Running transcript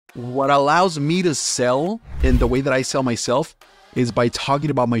What allows me to sell in the way that I sell myself is by talking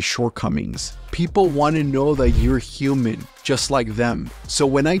about my shortcomings. People want to know that you're human, just like them. So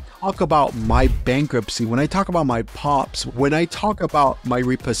when I talk about my bankruptcy, when I talk about my pops, when I talk about my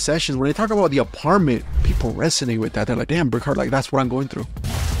repossessions, when I talk about the apartment, people resonate with that. They're like, damn, Ricardo, like that's what I'm going through.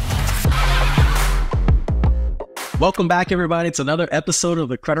 Welcome back, everybody. It's another episode of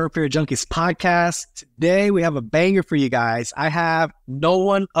the Credit Repair Junkies podcast. Today, we have a banger for you guys. I have no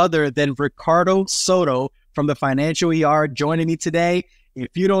one other than Ricardo Soto from the Financial ER joining me today.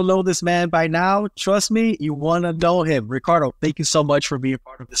 If you don't know this man by now, trust me, you want to know him. Ricardo, thank you so much for being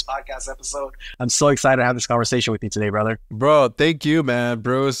part of this podcast episode. I'm so excited to have this conversation with you today, brother. Bro, thank you, man.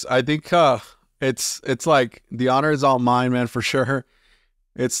 Bruce, I think it's like the honor is all mine, man, for sure.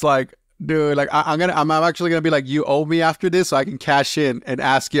 It's like, dude, like I'm actually gonna be like, you owe me after this, so I can cash in and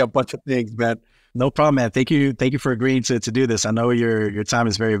ask you a bunch of things, man. No problem, man. Thank you for agreeing to do this. I know your time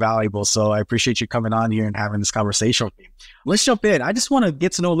is very valuable, so I appreciate you coming on here and having this conversation with me. Let's jump in. I just want to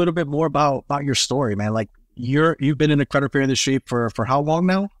get to know a little bit more about your story, man. Like you've been in the credit repair industry for how long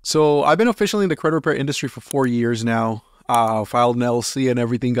now? So I've been officially in the credit repair industry for 4 years now. Filed an LLC and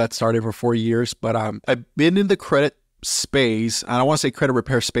everything, got started for 4 years, but I've been in the credit space. I don't want to say credit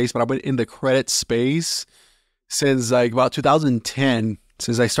repair space, but I've been in the credit space since like about 2010,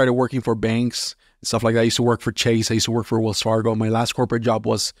 since I started working for banks and stuff like that. I used to work for Chase. I used to work for Wells Fargo. My last corporate job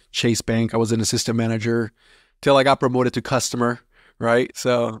was Chase Bank. I was an assistant manager till I got promoted to customer, right?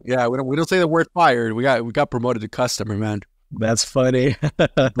 So yeah, we don't say the word fired. We got promoted to customer, man. That's funny.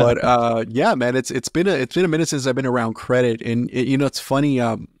 But yeah, man, it's been a minute since I've been around credit. And it's funny,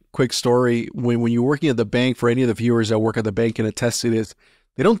 quick story. When you're working at the bank, for any of the viewers that work at the bank and attest to this,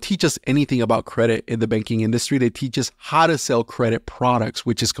 they don't teach us anything about credit in the banking industry. They teach us how to sell credit products,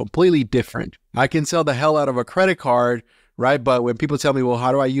 which is completely different. I can sell the hell out of a credit card, right? But when people tell me, well,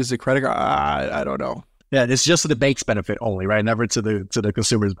 how do I use the credit card? I don't know. Yeah, it's just to the bank's benefit only, right? Never to the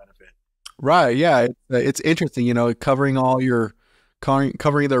consumer's benefit. Right. Yeah. It's interesting, covering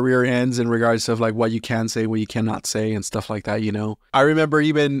the rear ends in regards of like what you can say, what you cannot say and stuff like that, I remember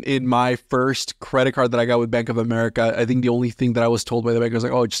even in my first credit card that I got with Bank of America, I think the only thing that I was told by the bank was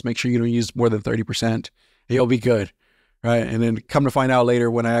like, oh, just make sure you don't use more than 30%. You'll be good. Right. And then come to find out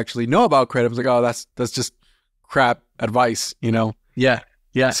later when I actually know about credit, I was like, oh, that's just crap advice, Yeah.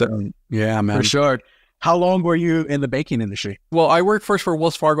 Yeah. So yeah, man. For sure. How long were you in the banking industry? Well, I worked first for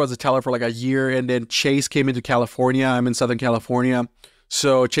Wells Fargo as a teller for like a year, and then Chase came into California. I'm in Southern California.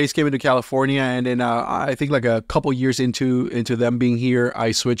 So Chase came into California, and then I think like a couple years into them being here,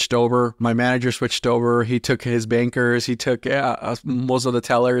 I switched over. My manager switched over. He took his bankers. He took most of the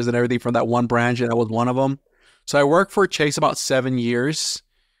tellers and everything from that one branch, and I was one of them. So I worked for Chase about 7 years.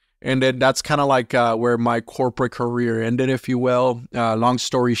 And then that's kind of like where my corporate career ended, if you will. Long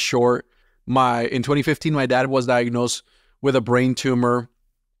story short, in 2015, my dad was diagnosed with a brain tumor.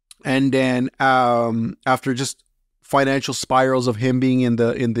 And then after just financial spirals of him being in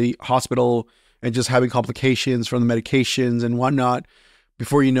the hospital and just having complications from the medications and whatnot,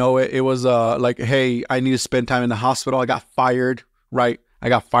 before you know it, it was like, hey, I need to spend time in the hospital. I got fired, right? I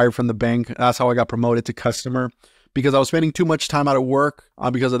got fired from the bank. That's how I got promoted to customer, because I was spending too much time out of work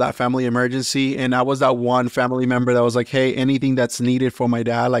because of that family emergency. And I was that one family member that was like, hey, anything that's needed for my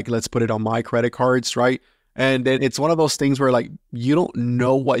dad, like, let's put it on my credit cards, right? And then it's one of those things where like, you don't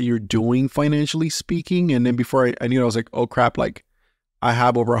know what you're doing financially speaking. And then before I knew, I was like, oh crap, like I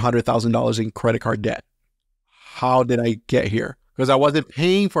have over $100,000 in credit card debt. How did I get here? Because I wasn't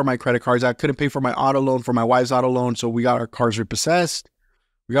paying for my credit cards. I couldn't pay for my auto loan, for my wife's auto loan. So we got our cars repossessed.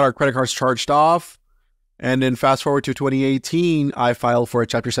 We got our credit cards charged off. And then fast forward to 2018, I filed for a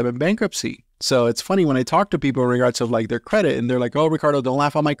Chapter 7 bankruptcy. So it's funny when I talk to people in regards of like their credit, and they're like, oh, Ricardo, don't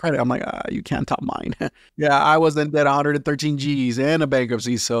laugh on my credit. I'm like, you can't top mine. Yeah, I was in debt 113 G's and a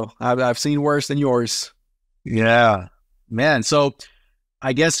bankruptcy. So I've seen worse than yours. Yeah, man. So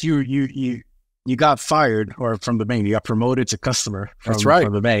I guess you got fired or from the bank. You got promoted to customer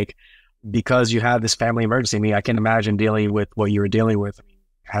from the bank because you had this family emergency. I mean, I can imagine dealing with what you were dealing with. I mean,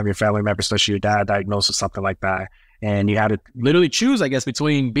 have your family member, especially your dad, diagnosed with something like that. And you had to literally choose, I guess,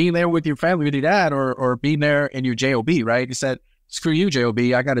 between being there with your family, with your dad, or being there in your JOB, right? You said, screw you, JOB.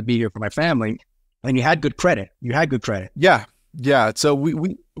 I got to be here for my family. And you had good credit. Yeah. Yeah. So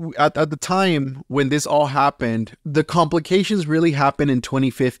we at the time when this all happened, the complications really happened in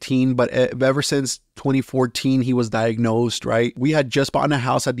 2015. But ever since 2014, he was diagnosed, right? We had just bought a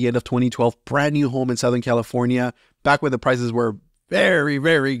house at the end of 2012, brand new home in Southern California, back when the prices were very,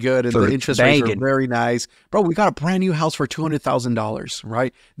 very good. And For the interest rates were banging. very nice. Bro, we got a brand new house for $200,000,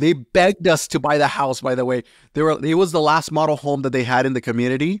 right? They begged us to buy the house, by the way. It was the last model home that they had in the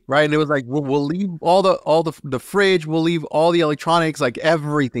community, right? And it was like, we'll leave all the fridge, we'll leave all the electronics, like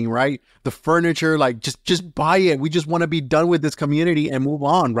everything, right? The furniture, like just buy it. We just want to be done with this community and move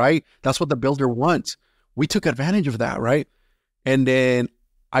on, right? That's what the builder wants. We took advantage of that, right? And then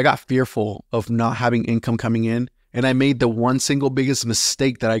I got fearful of not having income coming in. And I made the one single biggest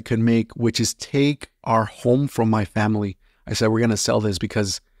mistake that I could make, which is take our home from my family. I said, we're going to sell this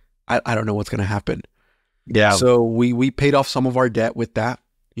because I don't know what's going to happen. Yeah. So we paid off some of our debt with that,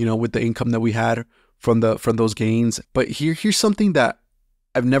 with the income that we had from those gains. But here's something that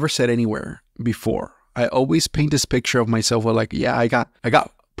I've never said anywhere before. I always paint this picture of myself where like, yeah, I got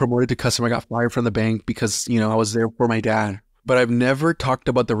promoted to customer, I got fired from the bank because, I was there for my dad. But I've never talked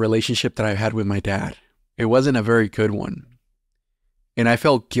about the relationship that I had with my dad. It wasn't a very good one. And I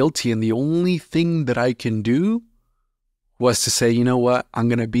felt guilty. And the only thing that I can do was to say, you know what? I'm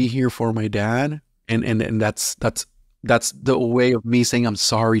going to be here for my dad. And that's the way of me saying I'm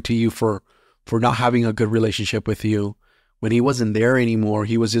sorry to you for not having a good relationship with you. When he wasn't there anymore,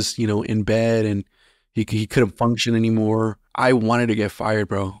 he was just, in bed and he couldn't function anymore. I wanted to get fired,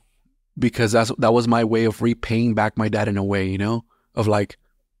 bro, because that was my way of repaying back my dad in a way, of like,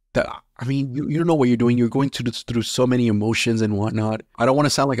 that. I mean, you don't know what you're doing. You're going through so many emotions and whatnot. I don't want to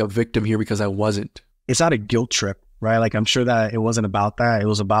sound like a victim here because I wasn't. It's not a guilt trip, right? Like, I'm sure that it wasn't about that. It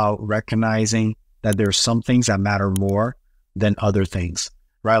was about recognizing that there's some things that matter more than other things,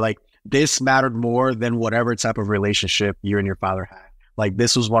 right? Like, this mattered more than whatever type of relationship you and your father had. Like,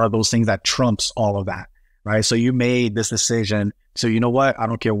 this was one of those things that trumps all of that, right? So you made this decision. So you know what? I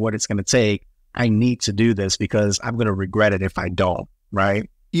don't care what it's going to take. I need to do this because I'm going to regret it if I don't, right?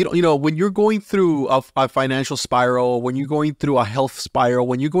 When you're going through a financial spiral, when you're going through a health spiral,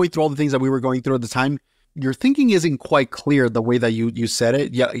 when you're going through all the things that we were going through at the time, your thinking isn't quite clear the way that you said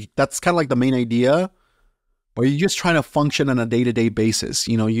it. Yeah, that's kind of like the main idea, but you're just trying to function on a day-to-day basis.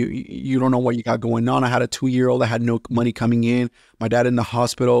 You don't know what you got going on. I had a 2-year-old. I had no money coming in. My dad in the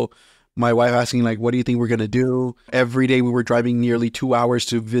hospital. My wife asking like, what do you think we're going to do? Every day we were driving nearly 2 hours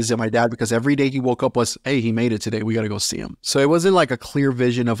to visit my dad because every day he woke up was, hey, he made it today. We got to go see him. So it wasn't like a clear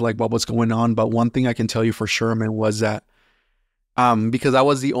vision of like what was going on. But one thing I can tell you for sure, man, was that because I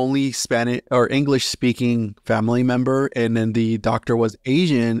was the only Spanish or English speaking family member, and then the doctor was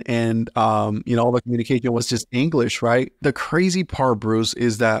Asian, and all the communication was just English, right? The crazy part, Bruce,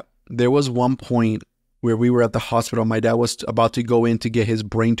 is that there was one point where we were at the hospital. My dad was about to go in to get his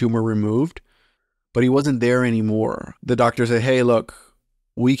brain tumor removed, but he wasn't there anymore. The doctor said, hey, look,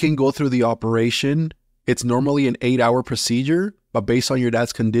 we can go through the operation. It's normally an 8-hour procedure, but based on your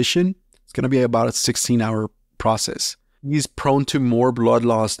dad's condition, it's going to be about a 16-hour process. He's prone to more blood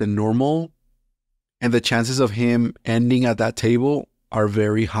loss than normal, and the chances of him ending at that table are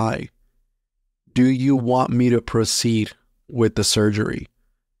very high. Do you want me to proceed with the surgery?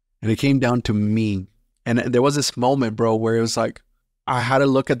 And it came down to me. And there was this moment, bro, where it was like, I had to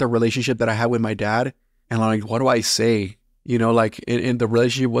look at the relationship that I had with my dad and I'm like, what do I say? And the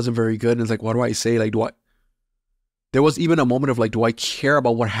relationship wasn't very good. And it's like, what do I say? Like, there was even a moment of like, do I care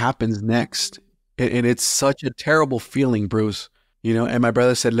about what happens next? And it's such a terrible feeling, Bruce, and my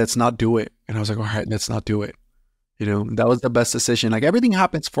brother said, let's not do it. And I was like, all right, let's not do it. That was the best decision. Like, everything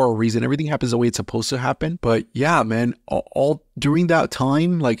happens for a reason. Everything happens the way it's supposed to happen. But yeah, man, all during that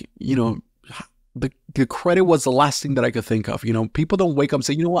time, like, the credit was the last thing that I could think of. People don't wake up and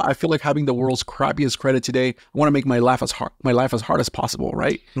say, you know what? I feel like having the world's crappiest credit today. I want to make my life as hard as possible,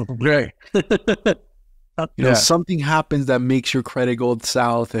 right? Right. Something happens that makes your credit go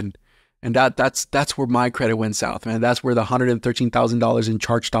south, and that's where my credit went south, man. That's where the $113,000 in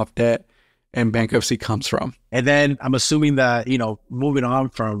charged off debt and bankruptcy comes from. And then I'm assuming that, moving on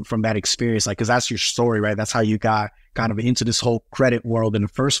from that experience, like, because that's your story, right? That's how you got kind of into this whole credit world in the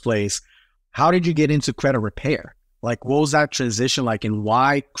first place. How did you get into credit repair? Like, what was that transition like, and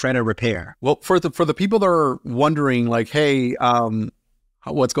why credit repair? Well, for the people that are wondering, like, hey,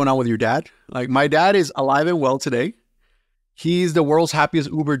 what's going on with your dad? Like, my dad is alive and well today. He's the world's happiest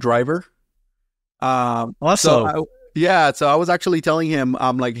Uber driver. Also, so I was actually telling him,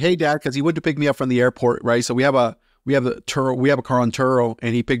 I'm like, hey, Dad, because he went to pick me up from the airport, right? So we have a car on Turo,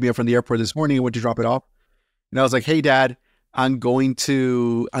 and he picked me up from the airport this morning and went to drop it off. And I was like, hey, Dad, I'm going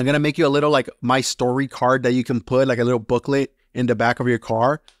to make you a little like my story card that you can put like a little booklet in the back of your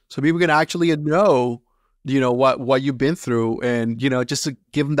car, so people can actually know what you've been through, and just to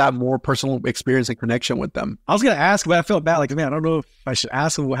give them that more personal experience and connection with them. I was gonna ask, but I felt bad. Like, man, I don't know if I should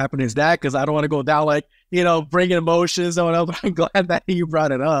ask him what happened to his dad, because I don't want to go down like bringing emotions. Someone else. I'm glad that you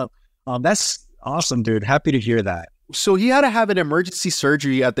brought it up. That's awesome, dude. Happy to hear that. So he had to have an emergency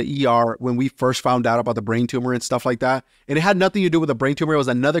surgery at the ER when we first found out about the brain tumor and stuff like that. And it had nothing to do with the brain tumor. It was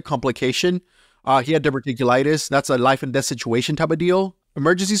another complication. He had diverticulitis. That's a life and death situation type of deal.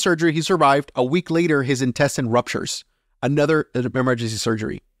 Emergency surgery. He survived. A week later, his intestine ruptures. Another emergency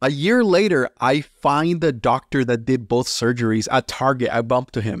surgery. A year later, I find the doctor that did both surgeries at Target. I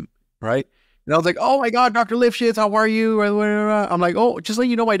bumped to him, right? And I was like, oh my God, Dr. Lifshitz, how are you? I'm like, oh, just let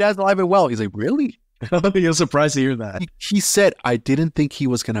you know my dad's alive and well. He's like, really? You're surprised to hear that. He said, I didn't think he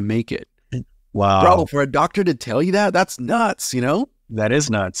was going to make it. Wow. Bro, for a doctor to tell you that, that's nuts, That is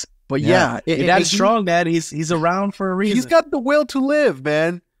nuts. But yeah. That's strong, man. He's around for a reason. He's got the will to live,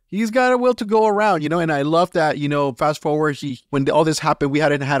 man. He's got a will to go around, and I love that, fast forward, when all this happened, we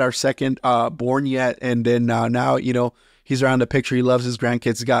hadn't had our second born yet. And then now, he's around the picture. He loves his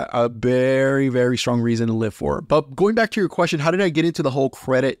grandkids. He's got a very, very strong reason to live for. But going back to your question, how did I get into the whole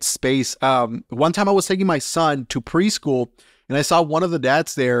credit space? One time I was taking my son to preschool, and I saw one of the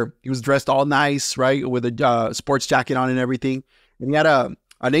dads there. He was dressed all nice, right, with a sports jacket on and everything. And he had a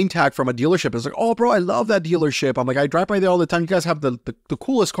name tag from a dealership. I was like, oh, bro, I love that dealership. I'm like, I drive by there all the time. You guys have the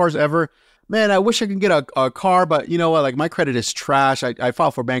coolest cars ever. Man, I wish I could get a car, but you know what? Like, my credit is trash. I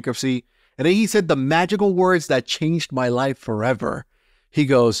filed for bankruptcy. And then he said the magical words that changed my life forever. He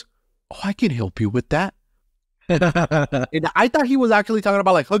goes, oh, I can help you with that. And I thought he was actually talking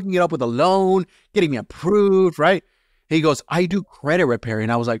about like hooking it up with a loan, getting me approved, right? He goes, I do credit repair.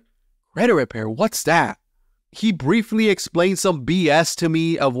 And I was like, credit repair? What's that? He briefly explained some BS to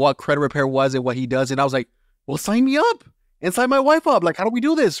me of what credit repair was and what he does. And I was like, well, sign me up and sign my wife up. Like, how do we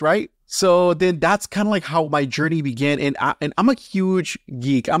do this, right? So then that's kind of like how my journey began. And I'm a huge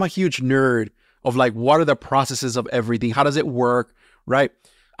geek. I'm a huge nerd of like, what are the processes of everything? How does it work, right?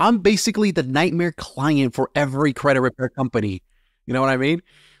 I'm basically the nightmare client for every credit repair company. You know what I mean?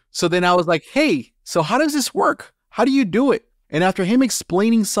 So then I was like, hey, so how does this work? How do you do it? And after him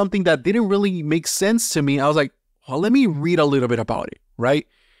explaining something that didn't really make sense to me, I was like, well, let me read a little bit about it, right?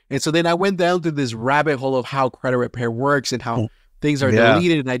 And so then I went down to this rabbit hole of how credit repair works and how things are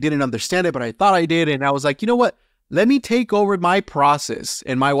deleted, and I didn't understand it, but I thought I did. And I was like, you know what? Let me take over my process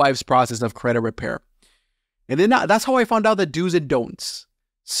and my wife's process of credit repair. And then that's how I found out the do's and don'ts.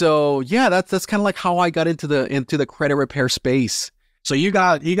 So yeah, that's kind of like how I got into the credit repair space. So you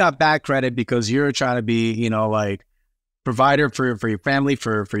got bad credit because you're trying to be, like provider for your family,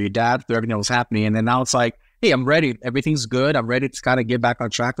 for your dad, for everything that was happening. And then now it's like, hey, I'm ready. Everything's good. I'm ready to kind of get back on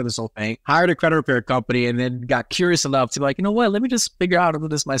track with this whole thing. Hired a credit repair company and then got curious enough to be like, you know what? Let me just figure out how to do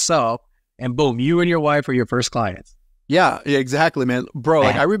this myself. And boom, you and your wife are your first clients. Yeah, exactly, man. Bro,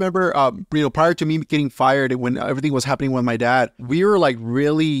 like I remember, prior to me getting fired and when everything was happening with my dad, we were like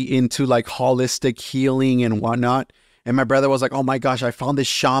really into like holistic healing and whatnot. And my brother was like, oh my gosh, I found this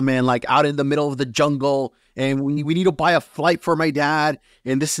shaman like out in the middle of the jungle and we need to buy a flight for my dad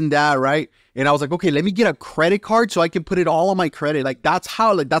and this and that, right? And I was like, okay, let me get a credit card so I can put it all on my credit. Like that's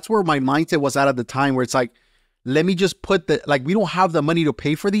where my mindset was at the time, where it's like, let me just put we don't have the money to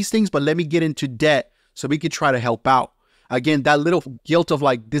pay for these things, but let me get into debt so we could try to help out. Again, that little guilt of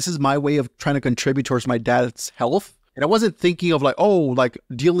like, this is my way of trying to contribute towards my dad's health. And I wasn't thinking of like, oh, like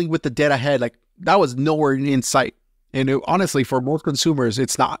dealing with the debt ahead. Like that was nowhere in sight. And honestly, for most consumers,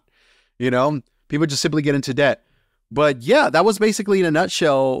 it's not, people just simply get into debt. But yeah, that was basically in a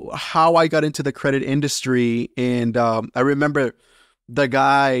nutshell how I got into the credit industry. And I remember the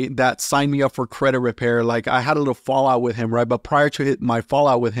guy that signed me up for credit repair, like I had a little fallout with him, right? But prior to my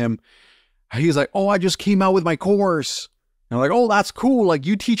fallout with him, he was like, oh, I just came out with my course. And I'm like, oh, that's cool. Like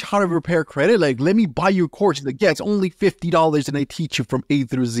you teach how to repair credit. Like, let me buy you a course. He's like, yeah, it's only $50 and I teach you from A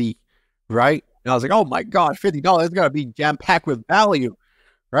through Z, right? And I was like, oh my God, $50, it's gotta be jam-packed with value,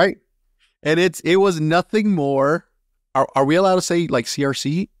 right? And it was nothing more. Are we allowed to say like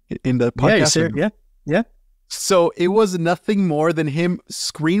CRC in the podcast? Yeah. So it was nothing more than him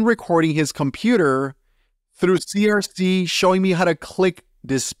screen recording his computer through CRC, showing me how to click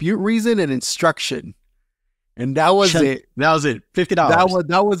dispute reason and instruction. And that was it. That was it. $50.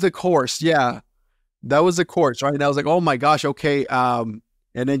 That was the course. Yeah. That was the course, right? And I was like, oh my gosh, okay.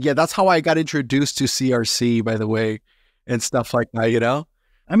 And then, yeah, that's how I got introduced to CRC, by the way, and stuff like that,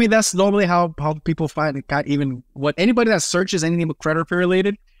 I mean, that's normally how people find it. Even anybody that searches anything with credit repair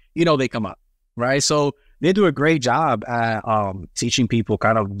related, they come up, right? So they do a great job at teaching people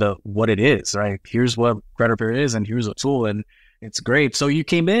kind of what it is, right? Here's what credit repair is and here's a tool, and it's great. So you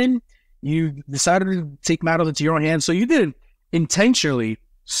came in, you decided to take matters into your own hands. So you didn't intentionally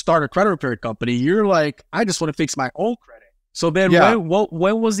start a credit repair company. You're like, I just want to fix my own credit. So then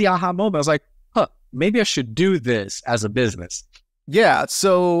when was the aha moment? I was like, maybe I should do this as a business. Yeah.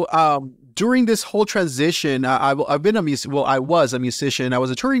 So during this whole transition, I've been I was a musician. I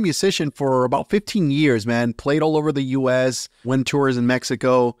was a touring musician for about 15 years, man. Played all over the U.S., went tours in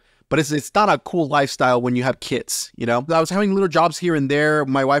Mexico. But it's not a cool lifestyle when you have kids, you know? I was having little jobs here and there.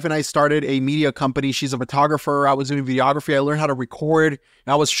 My wife and I started a media company. She's a photographer. I was doing videography. I learned how to record.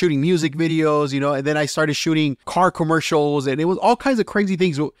 And I was shooting music videos, you know? And then I started shooting car commercials. And it was all kinds of crazy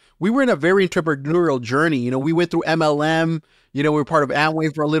things. We were in a very entrepreneurial journey. You know, we went through MLM. You know, we were part of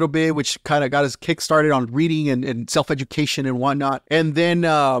Amway for a little bit, which kind of got us kickstarted on reading and self-education and whatnot. And then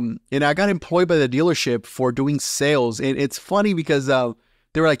and I got employed by the dealership for doing sales. And it's funny because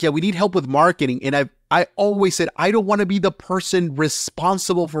they were like, yeah, we need help with marketing. And I always said, I don't want to be the person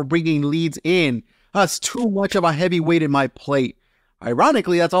responsible for bringing leads in. That's too much of a heavy weight in my plate.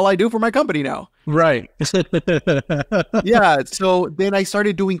 Ironically, that's all I do for my company now. Right. Yeah. So then I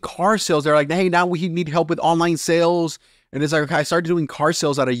started doing car sales. They're like, hey, now we need help with online sales. And it's like, okay, I started doing car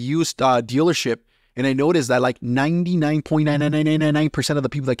sales at a used dealership. And I noticed that like 99.99999% of the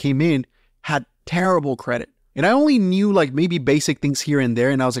people that came in had terrible credit. And I only knew like maybe basic things here and there.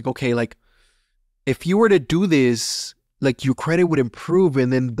 And I was like, okay, like if you were to do this, like your credit would improve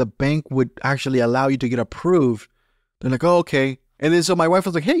and then the bank would actually allow you to get approved. They're like, oh, okay. And then so my wife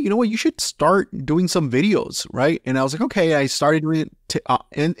was like, hey, you know what? You should start doing some videos, right? And I was like, okay. I started doing it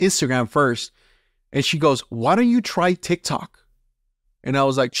in Instagram first. And she goes, why don't you try TikTok? And I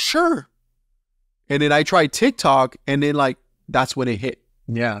was like, sure. And then I tried TikTok and then like, that's when it hit.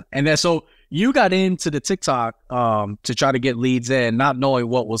 Yeah. And then so you got into the TikTok to try to get leads in, not knowing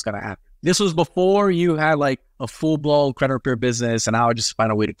what was going to happen. This was before you had like a full-blown credit repair business and I would just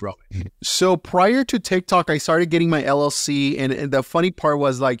find a way to grow it. So prior to TikTok, I started getting my LLC. And the funny part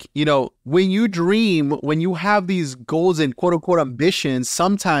was like, you know, when you dream, when you have these goals and quote unquote ambitions,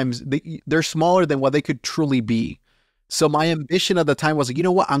 sometimes they're smaller than what they could truly be. So my ambition at the time was like, you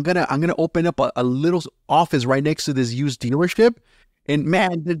know what, I'm gonna open up a little office right next to this used dealership. And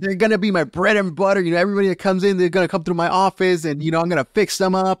man, they're going to be my bread and butter. You know, everybody that comes in, they're going to come through my office and, you know, I'm going to fix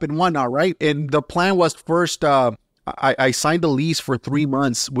them up and whatnot, right? And the plan was first, I signed a lease for 3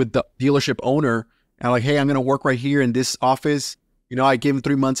 months with the dealership owner. And I'm like, hey, I'm going to work right here in this office. You know, I gave him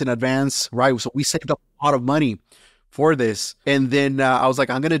 3 months in advance, right? So we saved up a lot of money for this. And then I was like,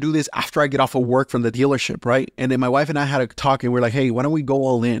 I'm going to do this after I get off of work from the dealership, right? And then my wife and I had a talk and we're like, hey, why don't we go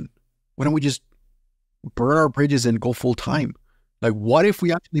all in? Why don't we just burn our bridges and go full time? Like, what if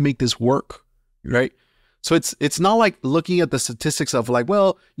we actually make this work, right? So it's not like looking at the statistics of like,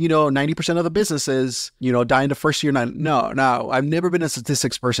 well, you know, 90% of the businesses, you know, die in the first year. No, I've never been a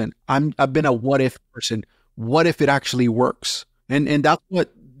statistics person. I've been a what if person. What if it actually works? And that's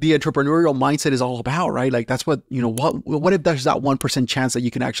what the entrepreneurial mindset is all about, right? Like that's what, you know, what if there's that 1% chance that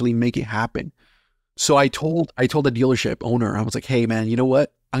you can actually make it happen? So I told the dealership owner, I was like, hey man, you know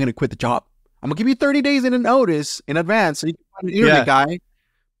what? I'm going to quit the job. I'm gonna give you 30 days in a notice in advance so you can find an internet guy.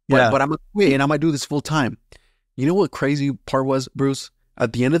 But I'm gonna quit and I'm gonna do this full time. You know what crazy part was, Bruce?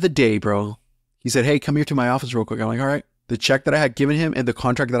 At the end of the day, bro, he said, hey, come here to my office real quick. I'm like, all right. The check that I had given him and the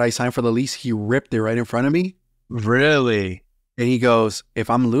contract that I signed for the lease, he ripped it right in front of me. Really? And he goes,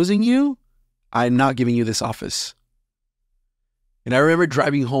 if I'm losing you, I'm not giving you this office. And I remember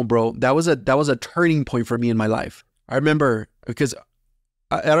driving home, bro. That was a turning point for me in my life. I remember because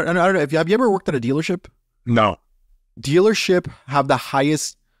I don't know have you ever worked at a dealership? No. Dealership have the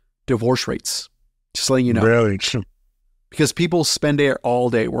highest divorce rates. Just letting you know. Really? Because people spend there all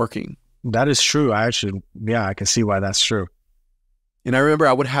day working. That is true. I can see why that's true. And I remember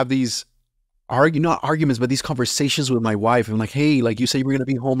I would have these not arguments, but these conversations with my wife. I'm like, hey, like you say, we're going to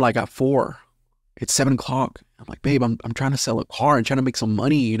be home like at 4. It's 7 o'clock. I'm like, babe, I'm trying to sell a car and trying to make some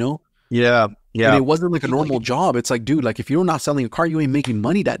money, you know? Yeah. Yeah. And it wasn't like a normal job. It's like, dude, like if you're not selling a car, you ain't making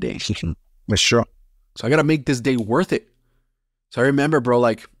money that day. That's true. So I got to make this day worth it. So I remember, bro,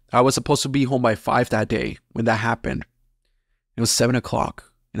 like I was supposed to be home by 5 that day when that happened. It was 7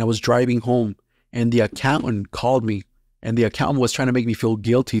 o'clock and I was driving home and the accountant called me and the accountant was trying to make me feel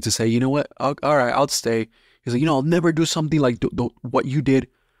guilty to say, you know what? All right, I'll stay. He's like, you know, I'll never do something like what you did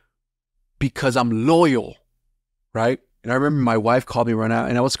because I'm loyal. Right. And I remember my wife called me right out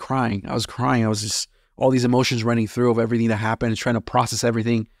and I was crying. I was just all these emotions running through of everything that happened, trying to process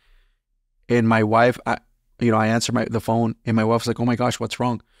everything. And my wife, I answered the phone and my wife was like, oh my gosh, what's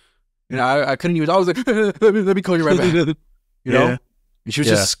wrong? And I couldn't use, I was like, let me call you right back. You know? And she was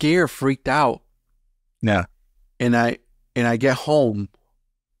just scared, freaked out. Yeah. And I get home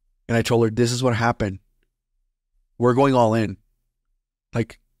And I told her, this is what happened. We're going all in.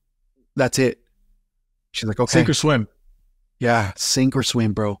 Like, that's it. She's like, okay. Sink or swim. Yeah, sink or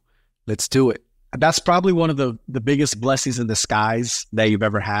swim, bro. Let's do it. That's probably one of the biggest blessings in disguise that you've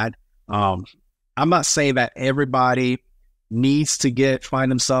ever had. I'm not saying that everybody needs to find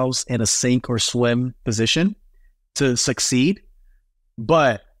themselves in a sink or swim position to succeed.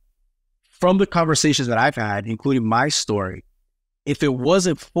 But from the conversations that I've had, including my story, if it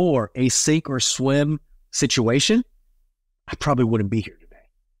wasn't for a sink or swim situation, I probably wouldn't be here today,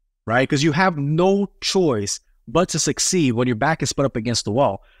 right? Because you have no choice but to succeed when your back is put up against the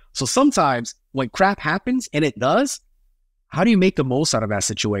wall. So sometimes when crap happens, and it does, how do you make the most out of that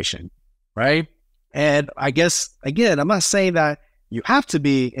situation, right? And I guess, again, I'm not saying that you have to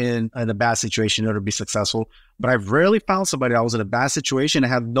be in a bad situation in order to be successful, but I've rarely found somebody that was in a bad situation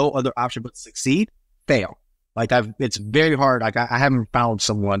and have no other option but to succeed, fail. Like it's very hard. Like I haven't found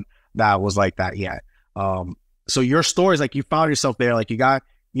someone that was like that yet. So your story is like you found yourself there, like you got,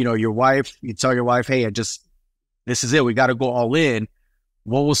 your wife, you tell your wife, hey, this is it. We got to go all in.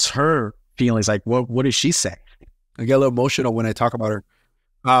 What was her feelings like? What did she say? I get a little emotional when I talk about her.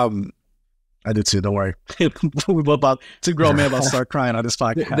 I do too. Don't worry. We're about two grown men about to start crying on this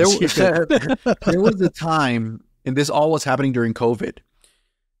podcast. There was a time, and this all was happening during COVID.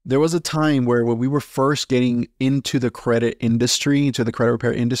 There was a time where when we were first getting into the credit industry, into the credit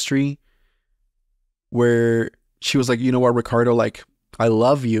repair industry, where she was like, you know what, Ricardo, like, I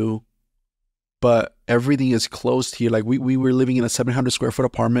love you, but everything is closed here. Like we were living in a 700 square foot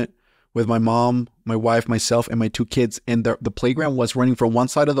apartment with my mom, my wife, myself, and my two kids. And the playground was running from one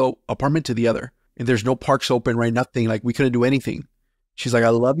side of the apartment to the other. And there's no parks open, right? Nothing. Like we couldn't do anything. She's like, I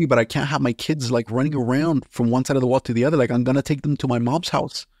love you, but I can't have my kids like running around from one side of the wall to the other. Like I'm going to take them to my mom's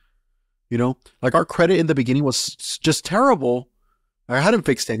house. Like our credit in the beginning was just terrible. I hadn't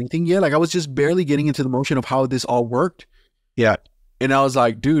fixed anything yet. Like I was just barely getting into the motion of how this all worked. Yeah. And I was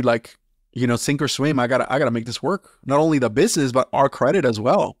like, dude, like, sink or swim. I gotta make this work. Not only the business, but our credit as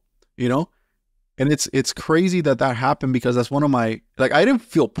well. And it's crazy that happened because that's one of my, like, I didn't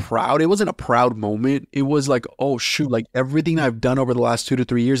feel proud. It wasn't a proud moment. It was like, oh shoot, like everything I've done over the last 2 to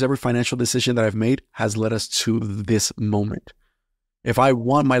 3 years, every financial decision that I've made has led us to this moment. If I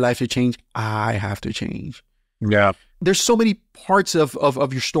want my life to change, I have to change. Yeah. There's so many parts of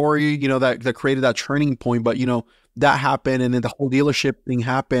your story, that created that turning point, but that happened. And then the whole dealership thing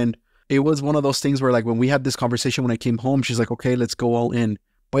happened. It was one of those things where like when we had this conversation, when I came home, she's like, okay, let's go all in.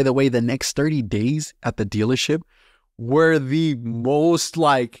 By the way, the next 30 days at the dealership were the most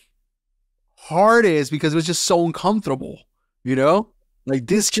like hardest because it was just so uncomfortable, like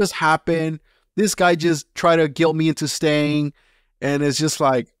this just happened. This guy just tried to guilt me into staying. And it's just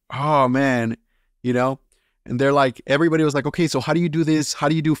like, oh man, and they're like, everybody was like, okay, so how do you do this? How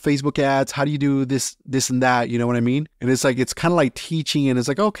do you do Facebook ads? How do you do this and that? You know what I mean? And it's like, it's kind of like teaching and it's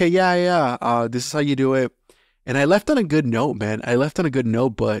like, okay, yeah. This is how you do it. And I left on a good note, man.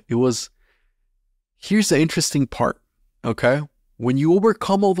 But here's the interesting part. Okay. When you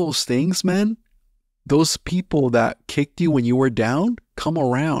overcome all those things, man, those people that kicked you when you were down come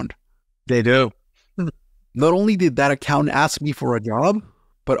around. They do. Not only did that accountant ask me for a job,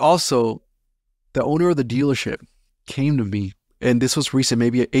 but also the owner of the dealership came to me. And this was recent,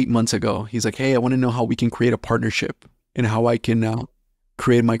 maybe 8 months ago. He's like, hey, I want to know how we can create a partnership and how I can now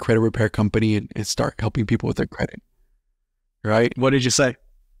create my credit repair company and start helping people with their credit. Right? What did you say?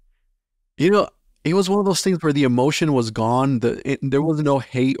 It was one of those things where the emotion was gone. There was no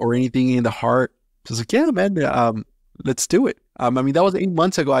hate or anything in the heart. So I was like, yeah, man, let's do it. That was 8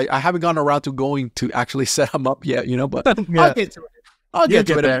 months ago. I haven't gone around to going to actually set them up yet, but yeah. I'll get to it. I'll get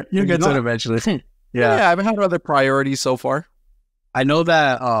to it there. You'll get to it eventually. Yeah, I've had other priorities so far. I know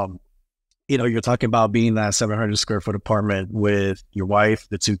that, you're talking about being in that 700 square foot apartment with your wife,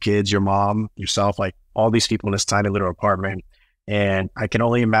 the two kids, your mom, yourself, like all these people in this tiny little apartment. And I can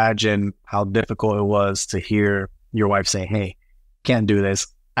only imagine how difficult it was to hear your wife say, hey, can't do this.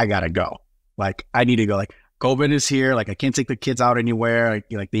 I got to go. Like, I need to go. Like, COVID is here. Like, I can't take the kids out anywhere.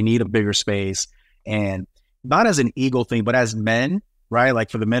 Like they need a bigger space. And not as an ego thing, but as men, right? Like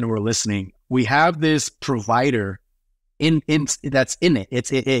for the men who are listening, we have this provider in that's in it.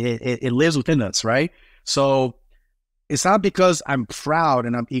 It lives within us, right? So it's not because I'm proud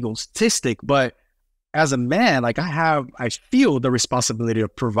and I'm egotistic, but as a man, like I feel the responsibility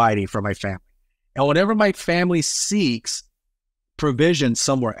of providing for my family. And whenever my family seeks provision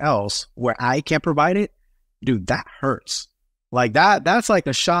somewhere else where I can't provide it, dude, that hurts. Like that's like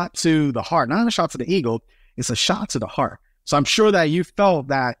a shot to the heart, not a shot to the ego. It's a shot to the heart. So I'm sure that you felt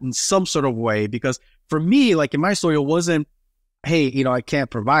that in some sort of way, because for me, like in my story, it wasn't, hey, I can't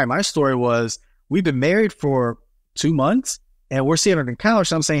provide. My story was, we've been married for 2 months and we're sitting on the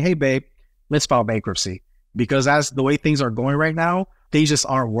couch. And I'm saying, hey, babe, let's file bankruptcy, because as the way things are going right now, things just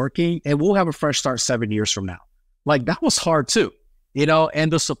aren't working, and we'll have a fresh start 7 years from now. Like, that was hard too,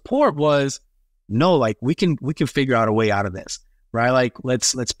 and the support was, no, like, we can figure out a way out of this, right? Like,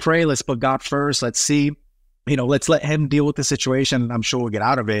 let's pray, let's put God first. Let's see, let's let him deal with the situation. I'm sure we'll get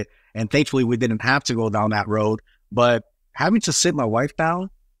out of it. And thankfully we didn't have to go down that road, but having to sit my wife down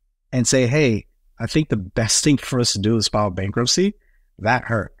and say, hey, I think the best thing for us to do is file bankruptcy, that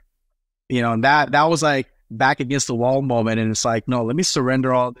hurt. And that was like back against the wall moment. And it's like, no, let me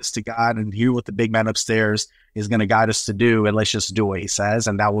surrender all this to God and hear what the big man upstairs is going to guide us to do. And let's just do what he says.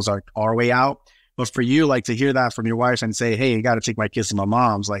 And that was our way out. But for you, like, to hear that from your wife and say, hey, you got to take my kids to my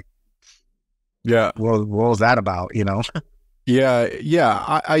mom's, like, yeah, well, what was that about,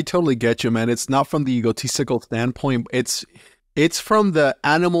 Yeah, I totally get you, man. It's not from the egotistical standpoint. It's from the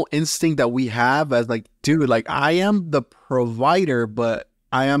animal instinct that we have as, like, dude, like, I am the provider, but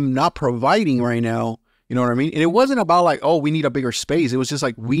I am not providing right now. You know what I mean? And it wasn't about like, oh, we need a bigger space. It was just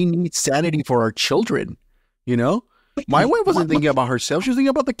like, we need sanity for our children. My wife wasn't thinking about herself. She was thinking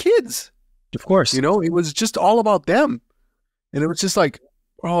about the kids. Of course. It was just all about them. And it was just like,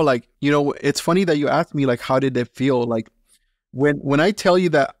 bro, like, it's funny that you asked me, like, how did it feel? Like, when I tell you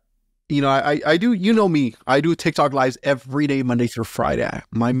that, I do, me, I do TikTok lives every day, Monday through Friday.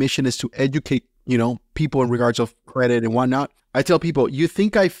 My mission is to educate, people in regards of credit and whatnot. I tell people, you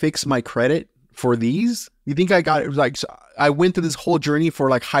think I fixed my credit for these? You think I got it? Like, I went through this whole journey for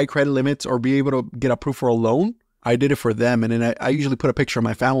like high credit limits or be able to get approved for a loan? I did it for them. And then I usually put a picture of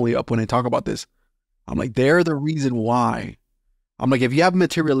my family up when I talk about this. I'm like, they're the reason why. I'm like, if you have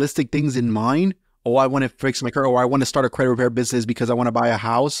materialistic things in mind, oh, I want to fix my credit, or I want to start a credit repair business because I want to buy a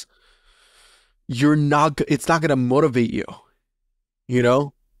house, it's not going to motivate you.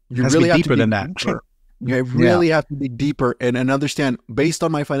 You really have deeper to be than that. Sure. You really have to be deeper and understand, based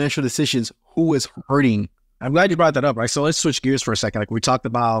on my financial decisions, who is hurting. I'm glad you brought that up, right? So let's switch gears for a second. Like, we talked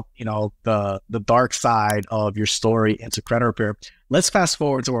about, the dark side of your story into credit repair. Let's fast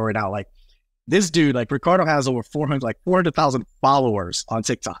forward to where we're now. Like, this dude, like, Ricardo has over 400,000 followers on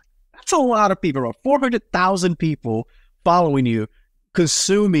TikTok. That's a lot of people, bro. 400,000 people following you,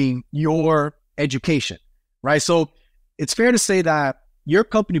 consuming your education, right? So it's fair to say that your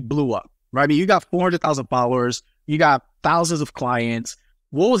company blew up, right? I mean, you got 400,000 followers, you got thousands of clients.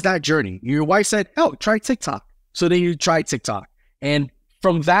 What was that journey? Your wife said, oh, try TikTok. So then you tried TikTok. And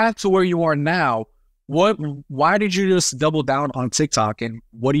from that to where you are now, why did you just double down on TikTok, and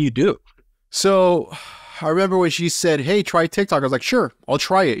what do you do? So I remember when she said, hey, try TikTok. I was like, sure, I'll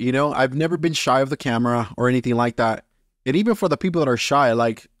try it. I've never been shy of the camera or anything like that. And even for the people that are shy,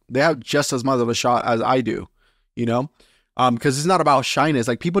 like, they have just as much of a shot as I do, because it's not about shyness.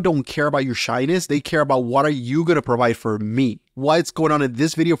 Like, people don't care about your shyness. They care about, what are you going to provide for me? What's going on in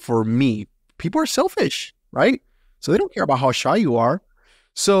this video for me? People are selfish, right? So they don't care about how shy you are.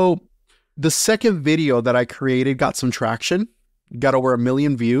 So the second video that I created got some traction, got over 1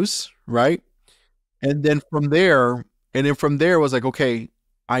 million views, right? And then from there it was like, okay,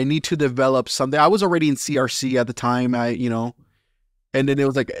 I need to develop something. I was already in CRC at the time, and then it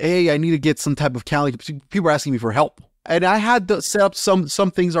was like, hey, I need to get some type of Calendly. People were asking me for help. And I had to set up some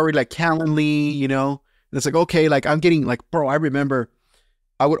things already, like Calendly, and it's like, okay, like, I'm getting, like, bro, I remember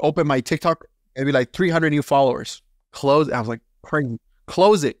I would open my TikTok and be like 300 new followers. Close. I was like, crazy.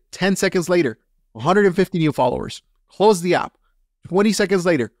 Close it. 10 seconds later, 150 new followers. Close the app. 20 seconds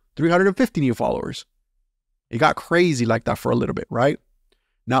later, 350 new followers. It got crazy like that for a little bit, right?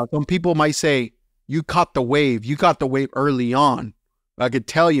 Now, some people might say, you caught the wave. You caught the wave early on. But I could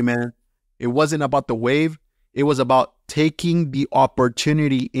tell you, man, it wasn't about the wave. It was about taking the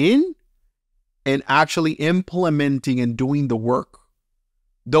opportunity in and actually implementing and doing the work.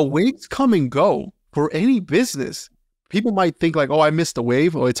 The waves come and go for any business. People might think like, oh, I missed the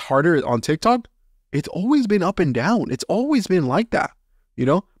wave, or it's harder on TikTok. It's always been up and down. It's always been like that.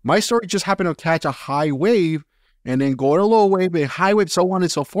 My story just happened to catch a high wave and then go to a low wave, a high wave, so on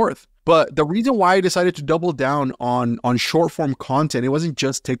and so forth. But the reason why I decided to double down on short form content, it wasn't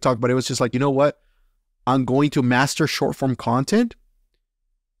just TikTok, but it was just like, you know what? I'm going to master short form content.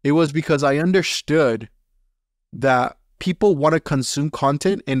 It was because I understood that people want to consume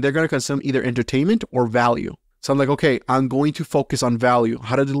content, and they're going to consume either entertainment or value. So I'm like, okay, I'm going to focus on value,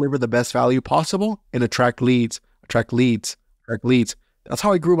 how to deliver the best value possible and attract leads. That's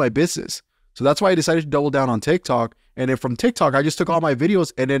how I grew my business. So that's why I decided to double down on TikTok. And then from TikTok, I just took all my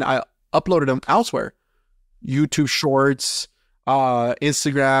videos and then I uploaded them elsewhere. YouTube Shorts,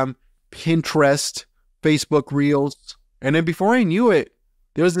 Instagram, Pinterest, Facebook Reels, And then before I knew it,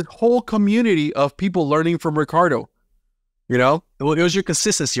 there was this whole community of people learning from Ricardo, you know? Well, it was your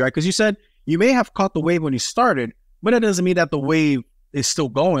consistency, right? Because you said you may have caught the wave when you started, but that doesn't mean that the wave is still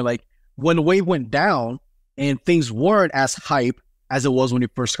going. Like when the wave went down and things weren't as hype as it was when you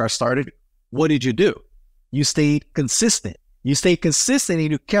first got started, what did you do? You stayed consistent. You stayed consistent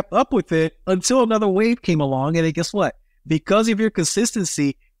and you kept up with it until another wave came along. And then guess what? Because of your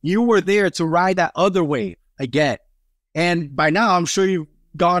consistency, you were there to ride that other wave again. And by now, I'm sure you've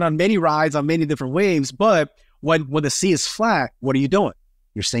gone on many rides on many different waves. But when the sea is flat, what are you doing?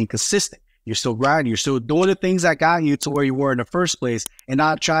 You're staying consistent. You're still riding. You're still doing the things that got you to where you were in the first place and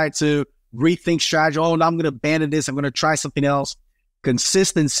not trying to rethink strategy. Oh, now I'm going to abandon this. I'm going to try something else.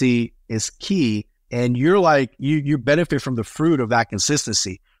 Consistency is key. And you're like, you benefit from the fruit of that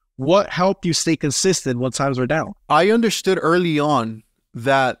consistency. What helped you stay consistent when times were down? I understood early on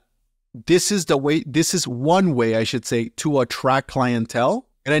that this is one way, I should say, to attract clientele.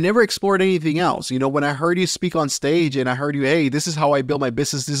 And I never explored anything else. You know, when I heard you speak on stage and I heard you, hey, this is how I build my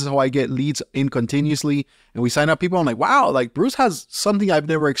business. This is how I get leads in continuously. And we sign up people. I'm like, wow, like Bruce has something I've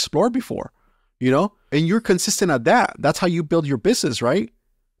never explored before, you know, and you're consistent at that. That's how you build your business, right?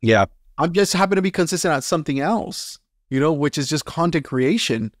 Yeah. I'm just happen to be consistent at something else, you know, which is just content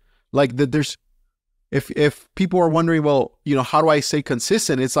creation. Like there's, if people are wondering, well, you know, how do I stay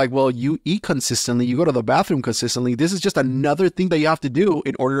consistent? It's like, well, you eat consistently, you go to the bathroom consistently. This is just another thing that you have to do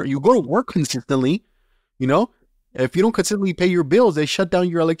in order, you go to work consistently, you know, if you don't consistently pay your bills, they shut down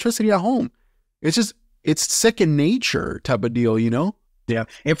your electricity at home. It's second nature type of deal, you know? Yeah.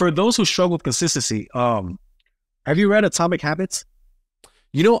 And for those who struggle with consistency, have you read Atomic Habits?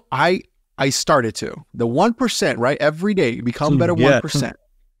 You know, I started to. The 1%, right? Every day, become better 1%.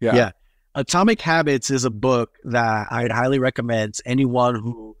 Yeah. Atomic Habits is a book that I'd highly recommend to anyone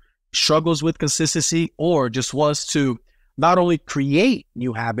who struggles with consistency or just wants to not only create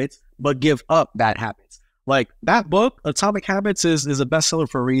new habits, but give up bad habits. Like that book, Atomic Habits, is a bestseller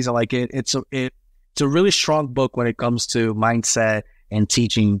for a reason. Like it's a really strong book when it comes to mindset and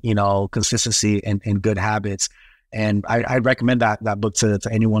teaching, you know, consistency and good habits. And I recommend that book to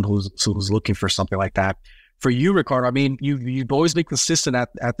anyone who's looking for something like that. For you, Ricardo, I mean, you've always been consistent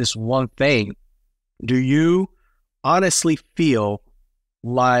at this one thing. Do you honestly feel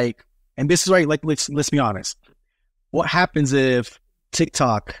like, and this is right, like, let's be honest. What happens if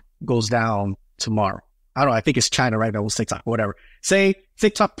TikTok goes down tomorrow? I don't know. I think it's China right now. It was TikTok, whatever. Say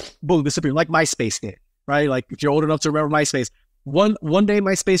TikTok, boom, disappeared, like MySpace did, right? Like if you're old enough to remember MySpace, one day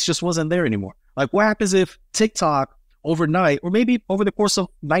MySpace just wasn't there anymore. Like what happens if TikTok overnight, or maybe over the course of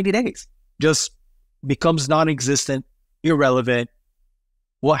 90 days, just becomes non-existent, irrelevant?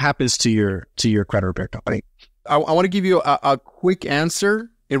 What happens to your credit repair company? I want to give you a quick answer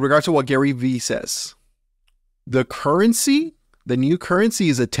in regards to what Gary Vee says. The new currency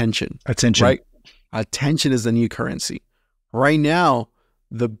is attention. Attention. Right? Attention is the new currency. Right now,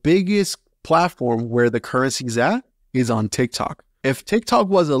 the biggest platform where the currency is at is on TikTok. If TikTok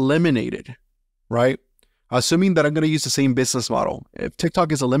was eliminated, right? Assuming that I'm going to use the same business model. If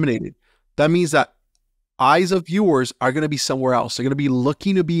TikTok is eliminated, that means that eyes of viewers are going to be somewhere else. They're going to be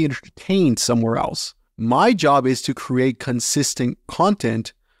looking to be entertained somewhere else. My job is to create consistent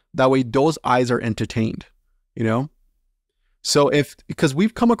content. That way those eyes are entertained, you know? So because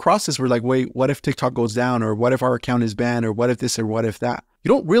we've come across this, we're like, wait, what if TikTok goes down? Or what if our account is banned? Or what if this or what if that? You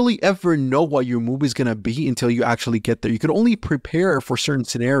don't really ever know what your move is going to be until you actually get there. You can only prepare for certain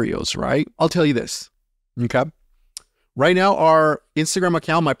scenarios, right? I'll tell you this, okay? Right now, our Instagram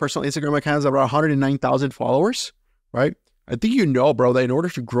account, my personal Instagram account, is about 109,000 followers, right? I think you know, bro, that in order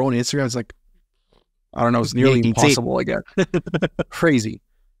to grow on Instagram, it's like, I don't know, it's nearly impossible, I guess. Crazy.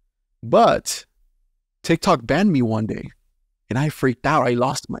 But TikTok banned me one day, and I freaked out. I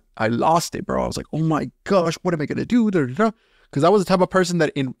lost it, bro. I was like, oh my gosh, what am I going to do? Because I was the type of person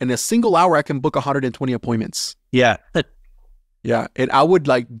that in a single hour, I can book 120 appointments. Yeah. Yeah. And I would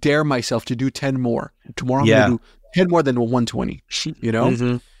like dare myself to do 10 more. Tomorrow I'm going to do 10 more than 120, you know?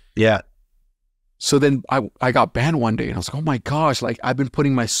 Mm-hmm. Yeah. So then I got banned one day and I was like, oh my gosh, like I've been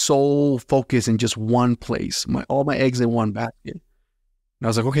putting my sole focus in just one place, all my eggs in one basket. And I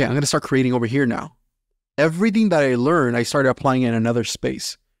was like, okay, I'm going to start creating over here now. Everything that I learned, I started applying in another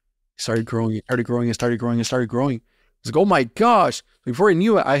space. Started growing. I was like, oh my gosh. Before I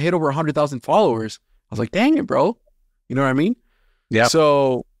knew it, I hit over 100,000 followers. I was like, dang it, bro. You know what I mean? Yeah.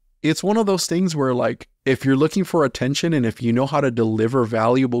 So it's one of those things where like, if you're looking for attention and if you know how to deliver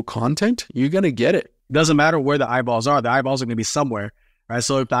valuable content, you're going to get it. Doesn't matter where the eyeballs are. The eyeballs are going to be somewhere, right?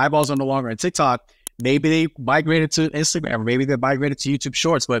 So if the eyeballs are no longer on TikTok, maybe they migrated to Instagram, or maybe they migrated to YouTube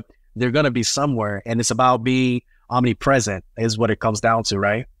Shorts, but they're going to be somewhere. And it's about being omnipresent is what it comes down to,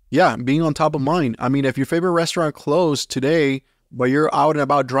 right? Yeah, being on top of mind. I mean, if your favorite restaurant closed today, but you're out and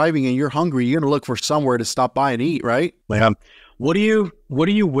about driving and you're hungry, you're gonna look for somewhere to stop by and eat, right? Yeah. What do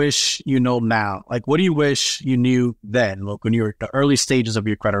you wish you know now? Like, what do you wish you knew then? Look, when you were at the early stages of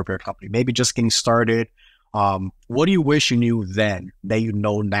your credit repair company, maybe just getting started. What do you wish you knew then that you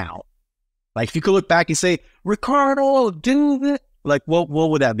know now? Like, if you could look back and say, Ricardo, do it. Like, what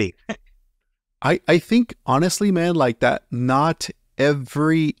would that be? I think honestly, man, like that. Not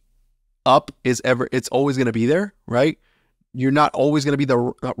every up is ever. It's always gonna be there, right? You're not always gonna be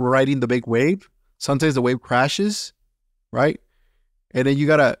riding the big wave. Sometimes the wave crashes, right? And then you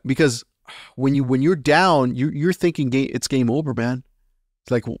gotta, because when you're down, you're thinking it's game over, man.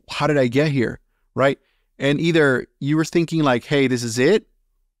 It's like, how did I get here, right? And either you were thinking like, hey, this is it,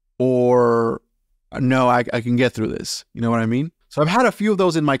 or no, I can get through this. You know what I mean? So I've had a few of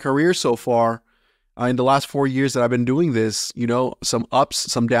those in my career so far. In the last 4 years that I've been doing this, you know, some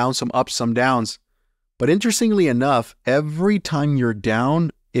ups, some downs, some ups, some downs. But interestingly enough, every time you're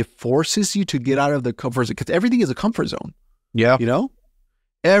down, it forces you to get out of the comfort zone, because everything is a comfort zone. Yeah. You know,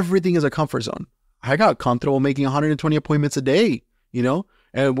 everything is a comfort zone. I got comfortable making 120 appointments a day, you know,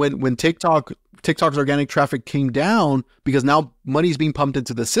 and when TikTok's organic traffic came down, because now money's being pumped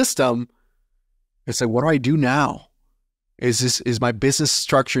into the system, it's like, what do I do now? Is my business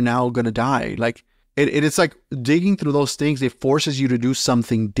structure now going to die? Like, it's like digging through those things. It forces you to do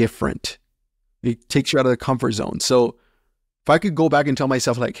something different. It takes you out of the comfort zone. So if I could go back and tell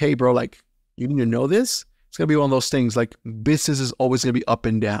myself like, hey bro, like you need to know this, it's going to be one of those things. Like business is always going to be up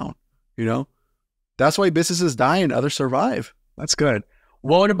and down, you know? That's why businesses die and others survive. That's good.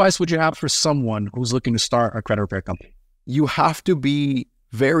 What advice would you have for someone who's looking to start a credit repair company? You have to be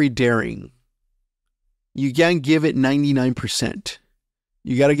very daring. You can't give it 99%.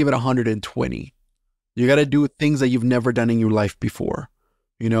 You got to give it 120. You got to do things that you've never done in your life before,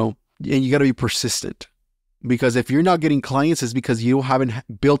 you know, and you got to be persistent, because if you're not getting clients, it's because you haven't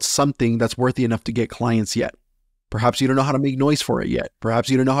built something that's worthy enough to get clients yet. Perhaps you don't know how to make noise for it yet. Perhaps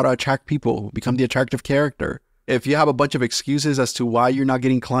you don't know how to attract people, become the attractive character. If you have a bunch of excuses as to why you're not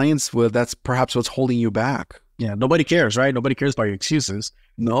getting clients, well, that's perhaps what's holding you back. Yeah. Nobody cares, right? Nobody cares about your excuses.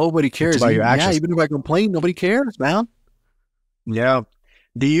 Nobody cares about your actions. Yeah, even if I complain, nobody cares, man. Yeah.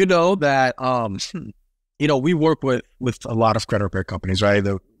 Do you know that, you know, we work with a lot of credit repair companies, right?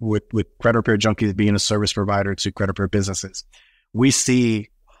 With Credit Repair Junkies being a service provider to credit repair businesses. We see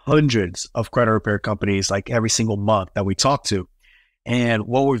hundreds of credit repair companies like every single month that we talk to. And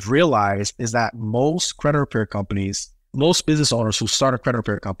what we've realized is that most credit repair companies, most business owners who start a credit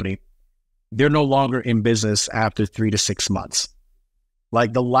repair company, they're no longer in business after 3 to 6 months.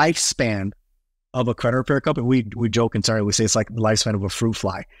 Like the lifespan of a credit repair company, we joke entirely. We say it's like the lifespan of a fruit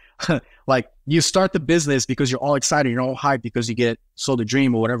fly. Like you start the business because you're all excited, you're all hyped because you sold a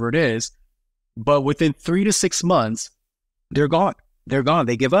dream or whatever it is. But within 3 to 6 months, they're gone. They're gone.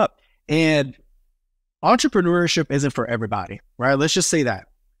 They give up. And entrepreneurship isn't for everybody, right? Let's just say that.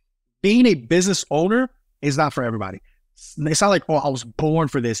 Being a business owner is not for everybody. It's not like, oh, I was born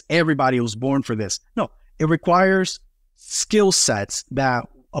for this. Everybody was born for this. No, it requires skill sets that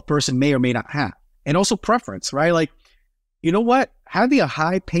a person may or may not have. And also preference, right? Like, you know what? Having a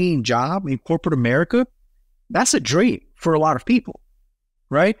high-paying job in corporate America, that's a dream for a lot of people,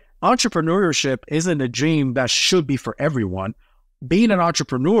 right? Entrepreneurship isn't a dream that should be for everyone. Being an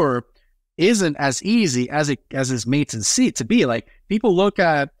entrepreneur isn't as easy as it's made to be. Like, people look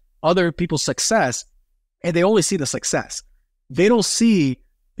at other people's success and they only see the success. They don't see,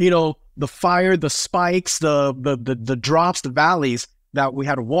 you know, the fire, the spikes, the drops, the valleys that we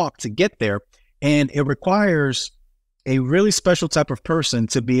had to walk to get there. And it requires a really special type of person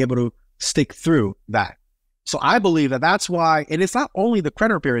to be able to stick through that. So I believe that that's why, and it's not only the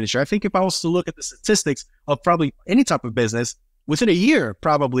credit repair industry. I think if I was to look at the statistics of probably any type of business, within a year,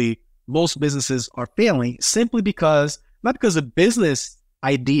 probably most businesses are failing simply because, not because the business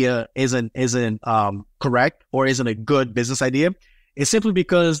idea isn't correct or isn't a good business idea. It's simply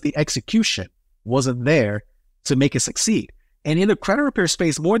because the execution wasn't there to make it succeed. And in the credit repair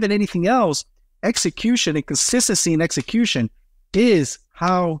space, more than anything else, execution and consistency in execution is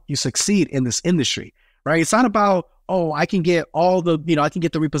how you succeed in this industry, right? It's not about, oh, I can get all the, I can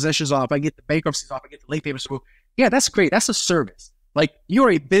get the repossessions off, I get the bankruptcies off, I get the late payments off. Yeah, that's great. That's a service. Like,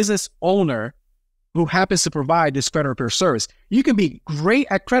 you're a business owner who happens to provide this credit repair service. You can be great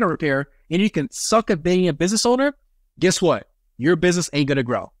at credit repair and you can suck at being a business owner. Guess what? Your business ain't going to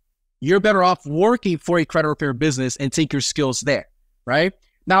grow. You're better off working for a credit repair business and take your skills there, right?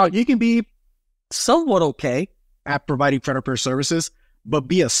 Now, you can be somewhat okay at providing credit repair services, but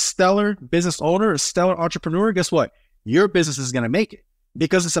be a stellar business owner, a stellar entrepreneur, guess what? Your business is going to make it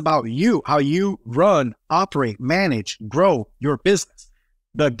because it's about you, how you run, operate, manage, grow your business.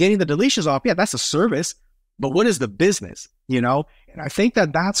 Getting the deletions off, yeah, that's a service, but what is the business, you know? And I think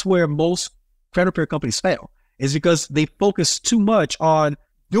that that's where most credit repair companies fail, is because they focus too much on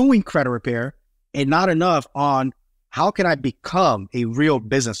doing credit repair and not enough on how can I become a real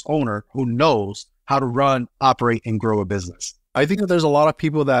business owner who knows how to run, operate, and grow a business. I think that there's a lot of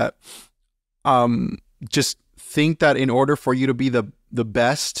people that just think that in order for you to be the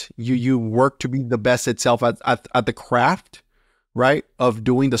best, you work to be the best itself at the craft, right, of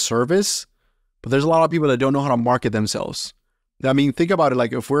doing the service. But there's a lot of people that don't know how to market themselves. I mean, think about it.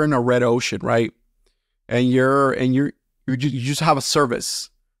 Like if we're in a red ocean, right, and you just have a service,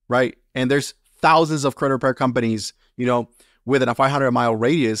 right, and there's thousands of credit repair companies, you know, within a 500-mile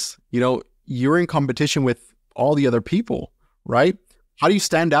radius, you know, you're in competition with all the other people, right? How do you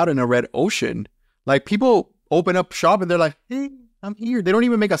stand out in a red ocean? Like people open up shop and they're like, hey, I'm here. They don't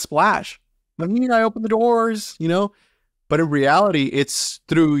even make a splash. I mean, I open the doors, you know, but in reality, it's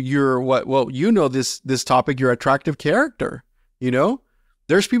through your, you know, this topic, your attractive character, you know,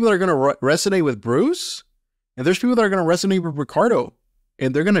 there's people that are going to resonate with Bruce and there's people that are going to resonate with Ricardo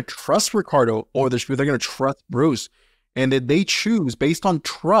and they're going to trust Ricardo, or there's people that are going to trust Bruce, and that they choose based on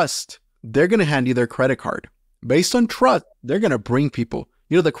trust. They're going to hand you their credit card based on trust. They're going to bring people.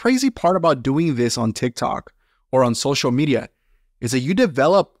 You know, the crazy part about doing this on TikTok or on social media is that you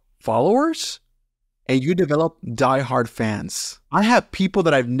develop followers and you develop diehard fans. I have people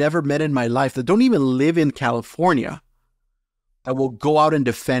that I've never met in my life that don't even live in California that will go out and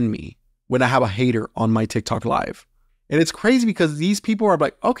defend me when I have a hater on my TikTok live. And it's crazy because these people are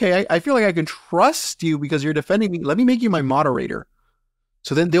like, okay, I feel like I can trust you because you're defending me. Let me make you my moderator.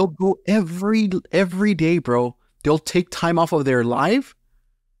 So then they'll go every day, bro. They'll take time off of their live.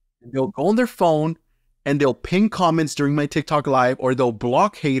 They'll go on their phone and they'll ping comments during my TikTok live, or they'll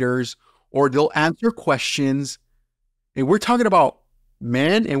block haters, or they'll answer questions. And we're talking about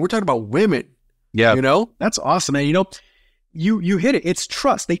men and we're talking about women. Yeah. You know? That's awesome, man. You know, you hit it. It's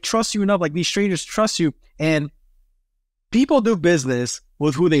trust. They trust you enough. Like these strangers trust you. And people do business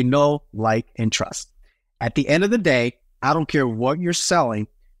with who they know, like, and trust. At the end of the day, I don't care what you're selling.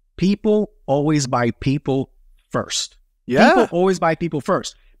 People always buy people first. Yeah. People always buy people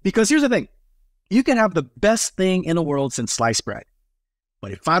first. Because here's the thing. You can have the best thing in the world since sliced bread.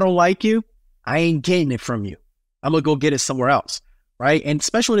 But if I don't like you, I ain't getting it from you. I'm going to go get it somewhere else. Right? And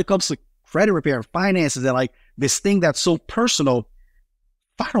especially when it comes to credit repair and finances and like this thing that's so personal,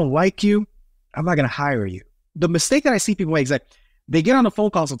 if I don't like you, I'm not going to hire you. The mistake that I see people make is that they get on a phone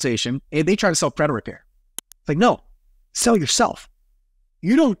consultation and they try to sell credit repair. It's like, no, sell yourself.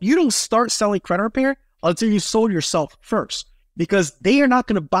 You don't start selling credit repair until you sold yourself first, because they are not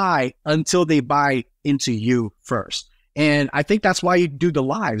going to buy until they buy into you first. And I think that's why you do the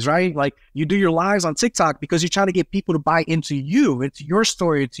lives, right? Like you do your lives on TikTok because you're trying to get people to buy into you, into your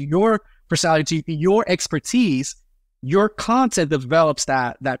story, into your personality, to your expertise. Your content develops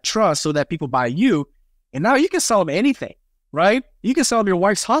that trust so that people buy you. And now you can sell them anything, right? You can sell them your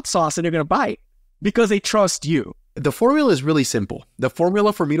wife's hot sauce and they're going to buy it because they trust you. The formula is really simple. The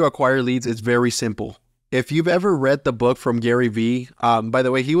formula for me to acquire leads is very simple. If you've ever read the book from Gary Vee, by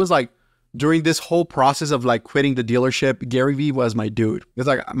the way, he was like, during this whole process of like quitting the dealership, Gary Vee was my dude. It's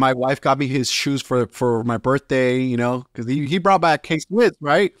like my wife got me his shoes for my birthday, you know, because he brought back K-Swiss,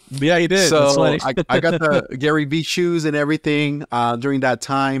 right? Yeah, he did. So I got the Gary Vee shoes and everything during that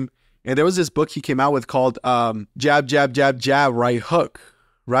time. And there was this book he came out with called Jab, Jab, Jab, Jab, Right Hook,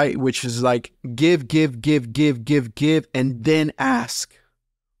 right? Which is like give, and then ask,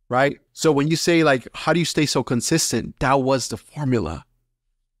 right? So when you say like, how do you stay so consistent? That was the formula.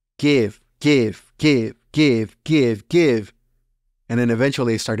 Give. And then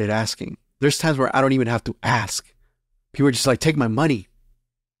eventually I started asking. There's times where I don't even have to ask. People are just like, take my money,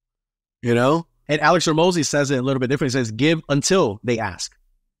 you know? And Alex Hormozi says it a little bit different. He says, give until they ask.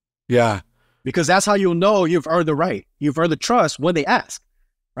 Yeah. Because that's how you'll know you've earned the right. You've earned the trust when they ask,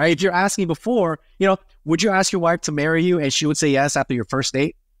 right? If you're asking before, you know, would you ask your wife to marry you and she would say yes after your first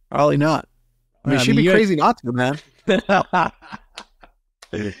date? Probably not. I mean, she'd be crazy not to, man.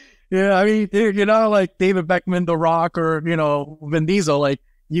 Yeah, I mean, you know, like David Beckman, The Rock, or, you know, Vin Diesel, like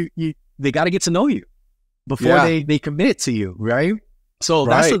they got to get to know you before they commit to you, right? So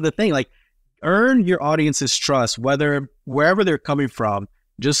that's the thing, like earn your audience's trust, wherever they're coming from.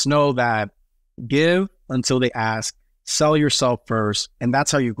 Just know that give until they ask, sell yourself first, and that's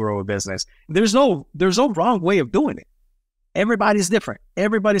how you grow a business. There's no wrong way of doing it. Everybody's different.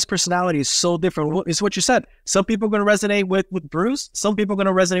 Everybody's personality is so different. It's what you said. Some people are going to resonate with Bruce. Some people are going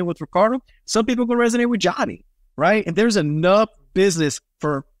to resonate with Ricardo. Some people are going to resonate with Johnny, right? And there's enough business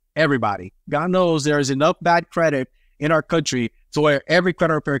for everybody. God knows there's enough bad credit in our country to where every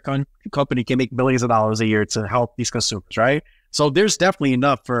credit repair company can make millions of dollars a year to help these consumers, right? So there's definitely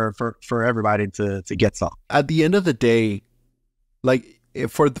enough for everybody to get some. At the end of the day, like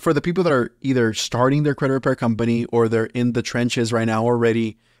for the people that are either starting their credit repair company or they're in the trenches right now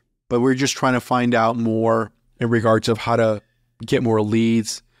already, but we're just trying to find out more in regards of how to get more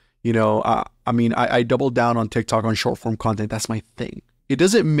leads. You know, I mean, I doubled down on TikTok on short form content. That's my thing. It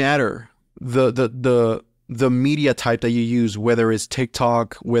doesn't matter the media type that you use, whether it's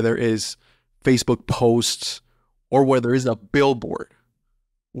TikTok, whether it's Facebook posts, or whether it's a billboard.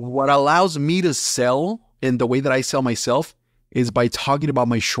 What allows me to sell in the way that I sell myself is by talking about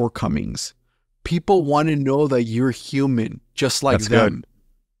my shortcomings. People want to know that you're human, just like them.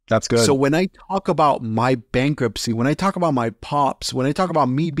 That's good. So when I talk about my bankruptcy, when I talk about my pops, when I talk about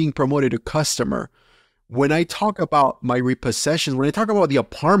me being promoted to customer, when I talk about my repossessions, when I talk about the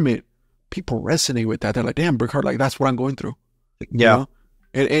apartment, people resonate with that. They're like, damn, Ricardo, like that's what I'm going through. Yeah. You know?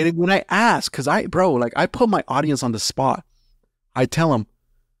 And when I ask, because I put my audience on the spot. I tell them,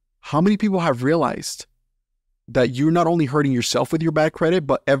 how many people have realized that you're not only hurting yourself with your bad credit,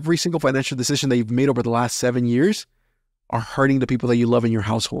 but every single financial decision that you've made over the last 7 years are hurting the people that you love in your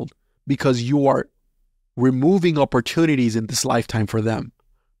household, because you are removing opportunities in this lifetime for them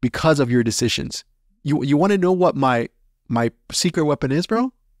because of your decisions. You want to know what my secret weapon is,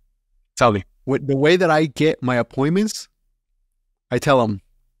 bro? Tell me. With the way that I get my appointments, I tell them,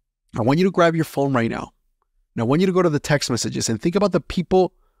 I want you to grab your phone right now. And I want you to go to the text messages and think about the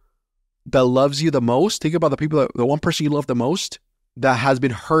people that loves you the most. Think about the one person you love the most that has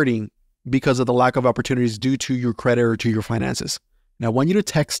been hurting because of the lack of opportunities due to your credit or to your finances. And I want you to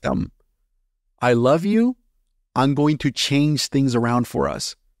text them, I love you. I'm going to change things around for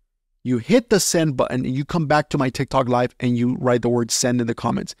us. You hit the send button and you come back to my TikTok live and you write the word send in the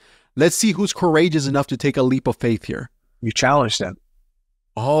comments. Let's see who's courageous enough to take a leap of faith here. You challenge them.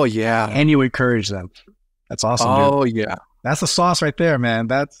 Oh, yeah. And you encourage them. That's awesome, Oh, dude. yeah. That's the sauce right there, man.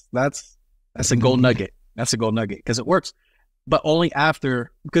 That's a gold nugget. That's a gold nugget because it works. But only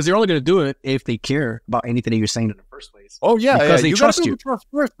after, because they're only going to do it if they care about anything that you're saying in the first place. Oh, yeah. Because they trust you. The trust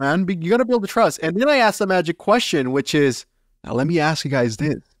first, man. You got to build the trust. And then I ask the magic question, which is, now let me ask you guys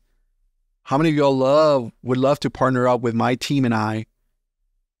this. How many of y'all would love to partner up with my team and I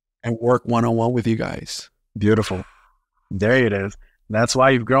and work one-on-one with you guys? Beautiful. There it is. That's why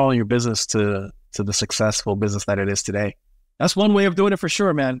you've grown your business to the successful business that it is today. That's one way of doing it for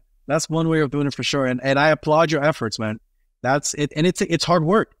sure, man. That's one way of doing it for sure. And I applaud your efforts, man. That's it. And it's hard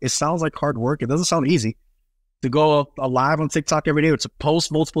work. It sounds like hard work. It doesn't sound easy to go live on TikTok every day or to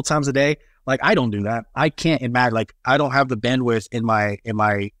post multiple times a day. Like, I don't do that. I can't imagine, like, I don't have the bandwidth in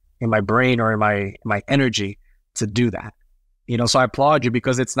my brain or in my energy to do that. You know, so I applaud you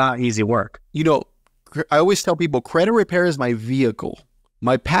because it's not easy work. You know, I always tell people credit repair is my vehicle.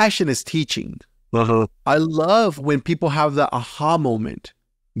 My passion is teaching. I love when people have the aha moment.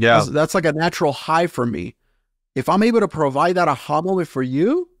 Yeah. That's like a natural high for me. If I'm able to provide that aha moment for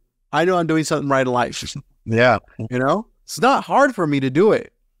you, I know I'm doing something right in life. Yeah. You know, it's not hard for me to do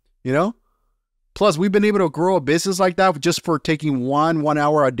it, you know? Plus, we've been able to grow a business like that just for taking 1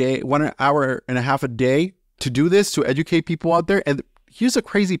 hour a day, 1 hour and a half a day to do this, to educate people out there. And here's the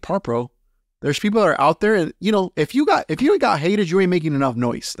crazy part, bro. There's people that are out there, and you know, if you got hated, you ain't making enough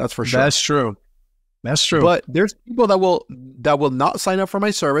noise. That's for sure. That's true. That's true. But there's people that will not sign up for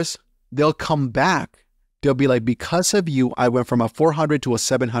my service. They'll come back. They'll be like, because of you, I went from a 400 to a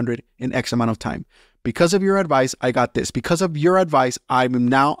 700 in X amount of time. Because of your advice, I got this. Because of your advice, I'm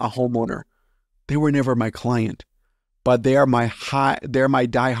now a homeowner. They were never my client, but they're my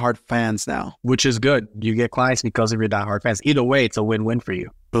diehard fans now. Which is good. You get clients because of your diehard fans. Either way, it's a win-win for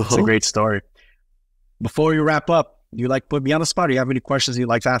you. It's a great story. Before you wrap up, you like put me on the spot? Do you have any questions you'd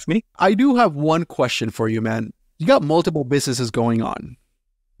like to ask me? I do have one question for you, man. You got multiple businesses going on.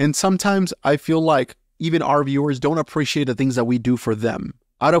 And sometimes I feel like even our viewers don't appreciate the things that we do for them.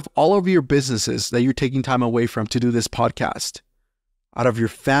 Out of all of your businesses that you're taking time away from to do this podcast, out of your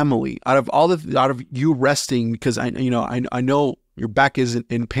family, out of you resting, because I know your back is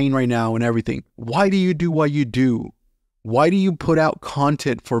in pain right now and everything. Why do you do what you do? Why do you put out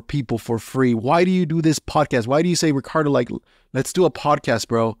content for people for free? Why do you do this podcast? Why do you say, Ricardo, like, let's do a podcast,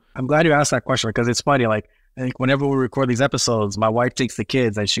 bro? I'm glad you asked that question because it's funny. Like, I think whenever we record these episodes, my wife takes the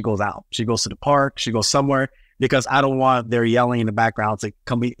kids and she goes out. She goes to the park. She goes somewhere. because I don't want their yelling in the background to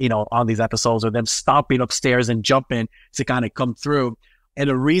come, on these episodes, or them stomping upstairs and jumping to kind of come through. And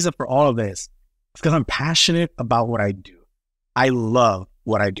the reason for all of this is because I'm passionate about what I do. I love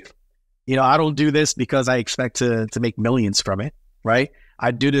what I do. I don't do this because I expect to make millions from it, right?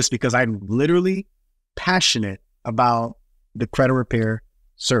 I do this because I'm literally passionate about the credit repair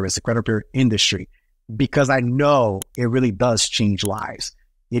service, the credit repair industry, because I know it really does change lives.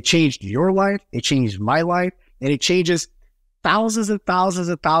 It changed your life, it changed my life, and it changes thousands and thousands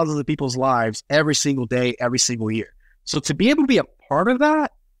and thousands of people's lives every single day, every single year. So to be able to be a part of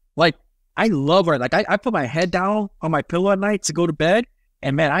that, like, I love it. Like, I put my head down on my pillow at night to go to bed,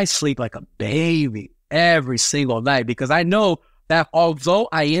 and man, I sleep like a baby every single night, because I know that although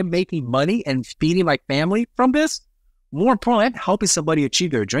I am making money and feeding my family from this, more importantly, I'm helping somebody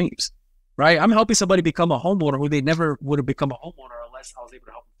achieve their dreams, right? I'm helping somebody become a homeowner who they never would have become a homeowner unless I was able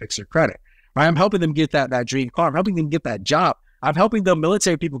to help them fix their credit, right? I'm helping them get that dream car. I'm helping them get that job. I'm helping the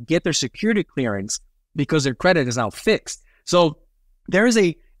military people get their security clearance because their credit is now fixed. So there's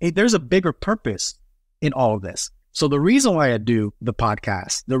a bigger purpose in all of this. So the reason why I do the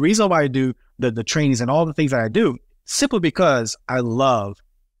podcast, the reason why I do the trainings and all the things that I do, simply because I love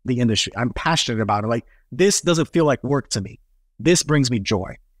the industry. I'm passionate about it. Like, this doesn't feel like work to me. This brings me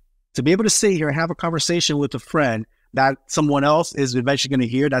joy. To be able to sit here and have a conversation with a friend that someone else is eventually going to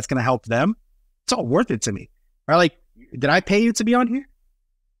hear, that's going to help them, it's all worth it to me. Right? Like, did I pay you to be on here?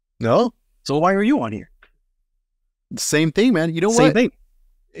 No. So why are you on here? Same thing, man. You know what? Same thing.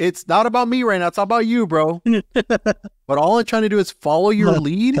 It's not about me right now. It's about you, bro. But all I'm trying to do is follow your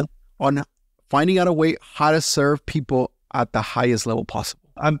lead on finding out a way how to serve people at the highest level possible.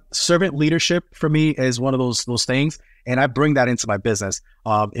 Servant leadership for me is one of those things, and I bring that into my business.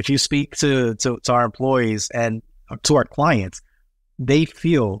 If you speak to our employees and to our clients, they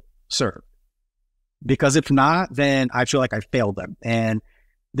feel served. Because if not, then I feel like I failed them. And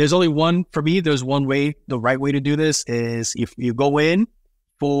there's only one, for me, there's one way. The right way to do this is if you go in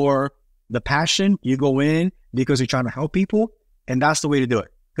for the passion, you go in because you're trying to help people, and that's the way to do it.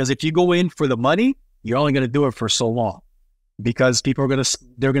 Because if you go in for the money, you're only going to do it for so long, because people are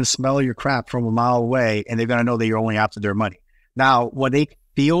they're going to smell your crap from a mile away, and they're going to know that you're only after their money. Now, when they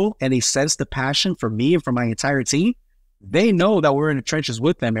feel and they sense the passion for me and for my entire team, they know that we're in the trenches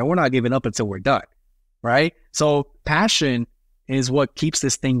with them, and we're not giving up until we're done, right? So passion is what keeps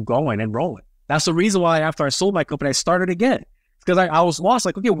this thing going and rolling. That's the reason why after I sold my company, I started again. It's because I was lost.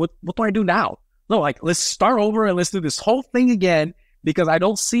 Like, okay, what do I do now? No, like, let's start over and let's do this whole thing again, because I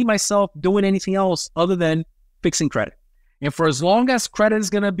don't see myself doing anything else other than fixing credit. And for as long as credit is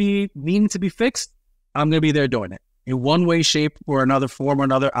going to be needing to be fixed, I'm going to be there doing it. In one way, shape, or another, form or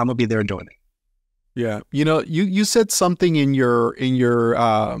another, I'm going to be there doing it. Yeah. You said something in your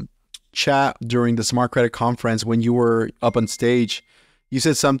chat during the Smart Credit Conference when you were up on stage. You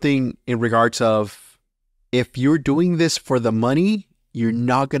said something in regards of, if you're doing this for the money, you're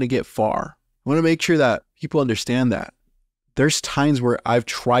not going to get far. I want to make sure that people understand that. There's times where I've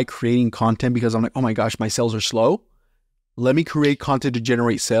tried creating content because I'm like, oh my gosh, my sales are slow. Let me create content to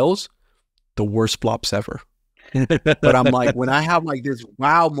generate sales. The worst flops ever. But I'm like, when I have like this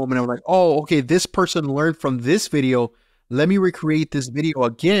wow moment, I'm like, oh, okay, this person learned from this video. Let me recreate this video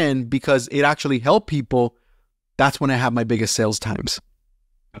again because it actually helped people. That's when I have my biggest sales times.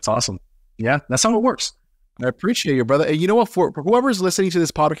 That's awesome. Yeah, that's how it works. I appreciate you, brother. And you know what? For whoever's listening to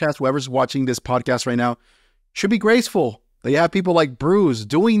this podcast, whoever's watching this podcast right now, should be graceful. They have people like Bruce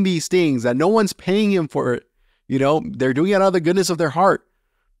doing these things that no one's paying him for it. They're doing it out of the goodness of their heart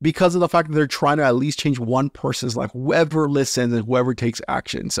because of the fact that they're trying to at least change one person's life, whoever listens and whoever takes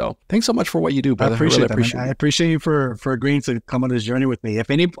action. So thanks so much for what you do, brother. I appreciate that. I appreciate you for agreeing to come on this journey with me.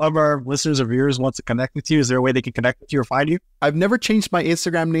 If any of our listeners or viewers want to connect with you, is there a way they can connect with you or find you? I've never changed my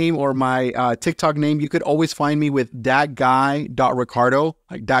Instagram name or my TikTok name. You could always find me with thatguy.ricardo,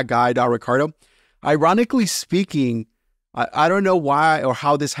 like thatguy.ricardo. Ironically speaking, I don't know why or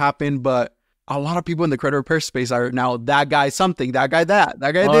how this happened, but a lot of people in the credit repair space are now that guy something, that guy that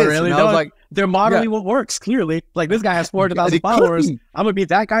guy this. Really? And I was like, they're modeling what works, clearly. Like, this guy has 400,000 followers. I'm going to be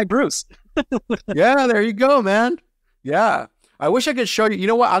that guy, Bruce. Yeah, there you go, man. Yeah. I wish I could show you. You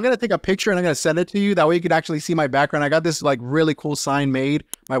know what? I'm going to take a picture and I'm going to send it to you. That way you could actually see my background. I got this like really cool sign made.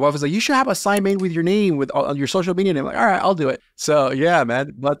 My wife was like, you should have a sign made with your name, with all your social media. And I'm like, all right, I'll do it. So yeah,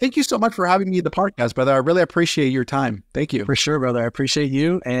 man. But thank you so much for having me at the podcast, brother. I really appreciate your time. Thank you. For sure, brother. I appreciate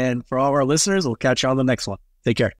you. And for all of our listeners, we'll catch you on the next one. Take care.